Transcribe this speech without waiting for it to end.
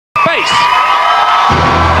face.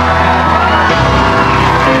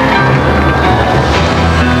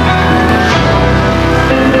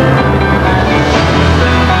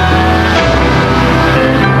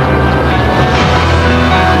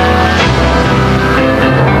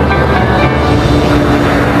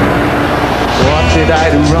 Did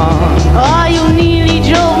I do wrong? Oh, you nearly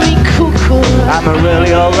drove me cuckoo. I'm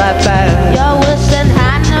really all that bad. You're worse than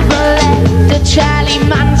Hannibal Lecter, Charlie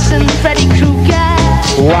Manson, Freddy Krueger.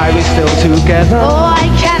 Why we still together? Oh,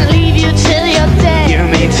 I can't leave you till you're dead. You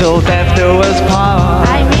mean till death do us part?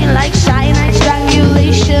 I mean like cyanide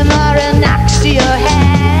strangulation or an axe to your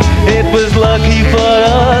head. It was lucky for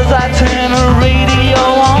us I turned the radio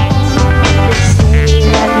on. They say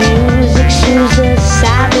that music soothes the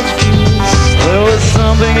savage beast. There was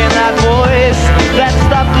something in that voice that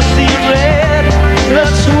stopped the scene red. The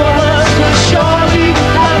two of us would surely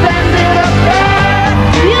have ended up dead.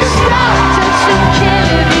 You stopped us from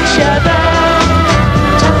killing each other.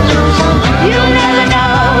 You never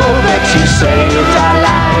know, But you saved our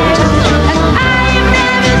lives. and I've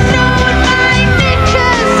never thrown my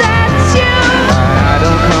knickers at you. I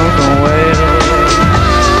don't come from Wales.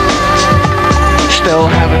 Still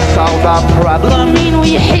haven't solved our You problem. mean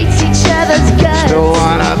we hate each other's guts? Still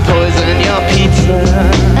wanna poison your pizza.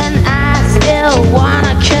 And I still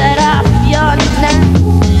wanna cut off your neck.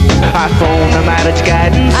 I phoned the marriage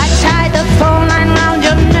guidance. I tied the phone line round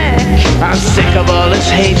your neck. I'm sick of all this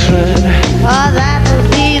hatred. Oh, that'll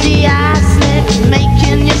be the arsenic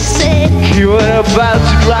making you sick. You were about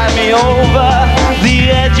to drive me over the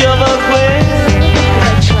edge of a cliff.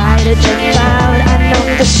 I try to jump out, I know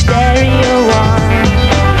the stereo on.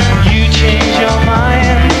 You changed your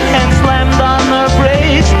mind and slammed on the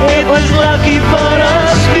brakes. It was lucky for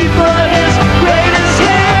us before his greatest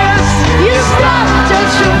hits. You stopped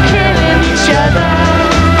us from killing each other.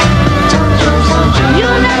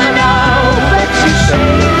 You'll never know, but you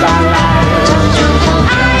saved our lives.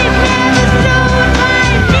 I've never thrown my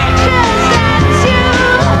knickers at you.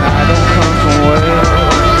 I don't come from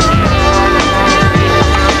Wales.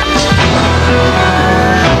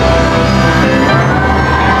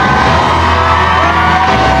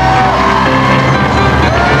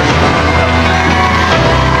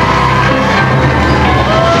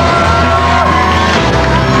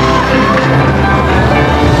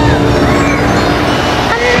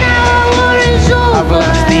 And now our war is I've over.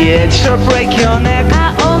 reached the edge to break your neck.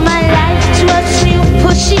 I owe my life to a few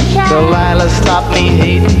pussycat. Delilah, stop me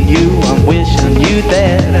hating you. I'm wishing you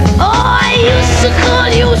dead. Oh, I used to call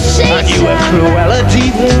you And you were Satan, Cruella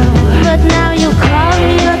Devil. but now you call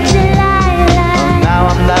me your Delilah. Now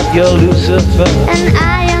I'm not your Lucifer. And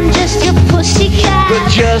I